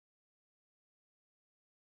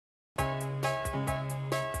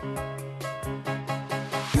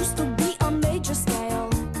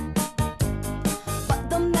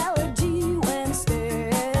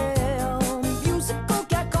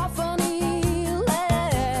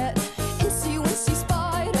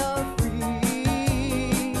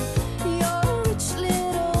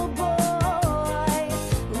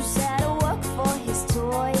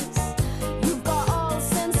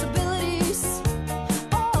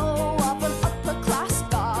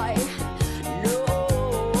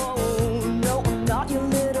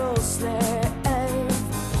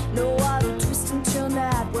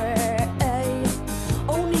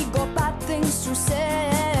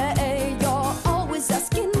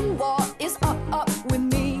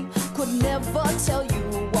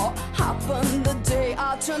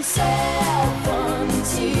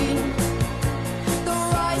17. The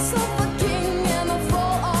rise of a king and the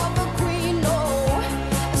fall of a queen. No,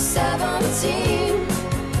 17.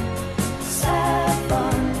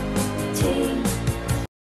 17.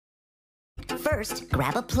 First,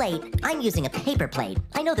 grab a plate. I'm using a paper plate.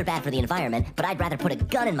 I know they're bad for the environment, but I'd rather put a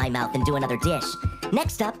gun in my mouth than do another dish.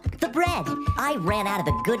 Next up, the bread. I ran out of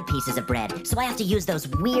the good pieces of bread, so I have to use those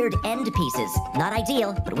weird end pieces. Not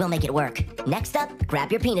ideal, but we'll make it work. Next up, grab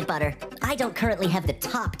your peanut butter. I don't currently have the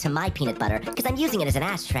top to my peanut butter, because I'm using it as an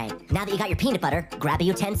ashtray. Now that you got your peanut butter, grab a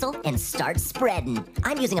utensil and start spreading.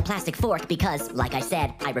 I'm using a plastic fork because, like I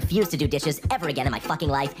said, I refuse to do dishes ever again in my fucking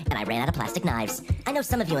life, and I ran out of plastic knives. I know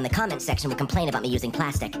some of you in the comment section would complain about me using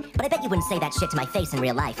plastic, but I bet you wouldn't say that shit to my face in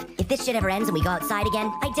real life. If this shit ever ends and we go outside again,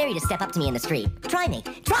 I dare you to step up to me in the street. Try me!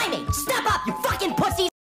 Try me! Step up, you fucking pussies!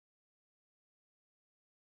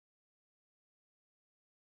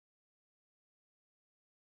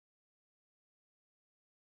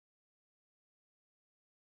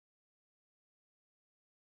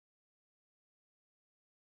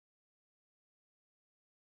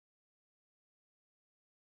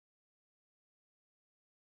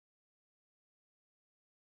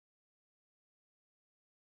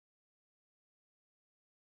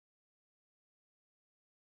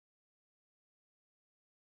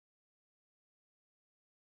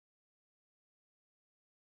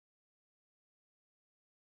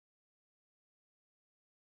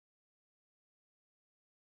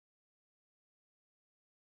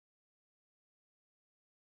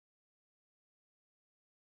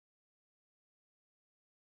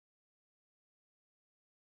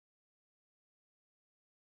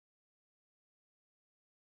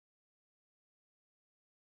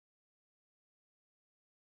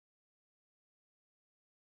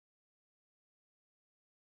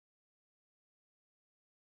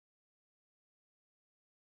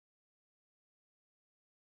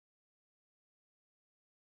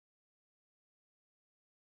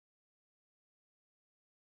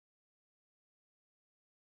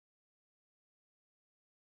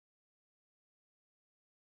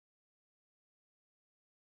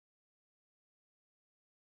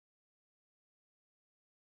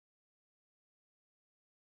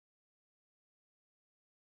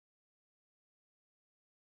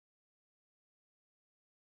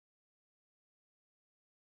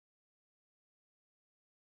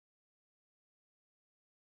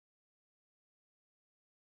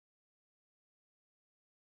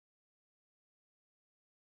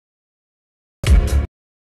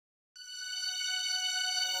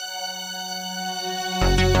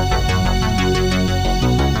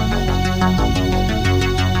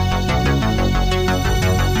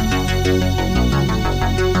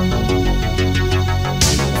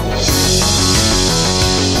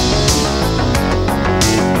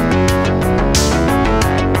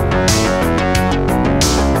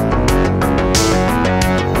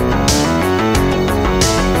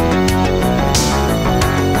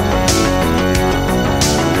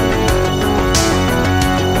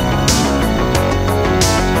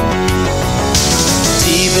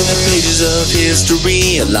 Of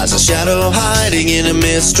history lies a shadow hiding in a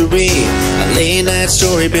mystery, a late night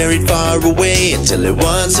story buried far away until it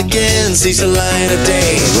once again sees the light of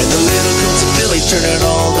day. When the little coats of Billy turn out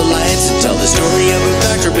all the lights and tell the story of a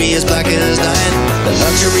factory as black as night, the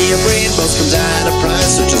luxury of rainbows comes at a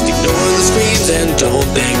price, so just ignore the screams and don't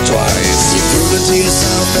think twice. You've proven to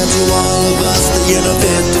yourself and to all of us that you're not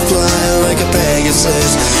fit to fly like a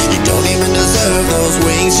Pegasus. You don't even deserve those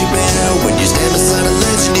wings you bear. When you stand beside a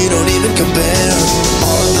legend you don't even compare.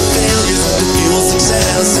 All of the failures of the fuel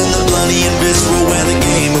success, and the bloody and visceral where the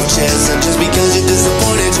game of chess. And just because you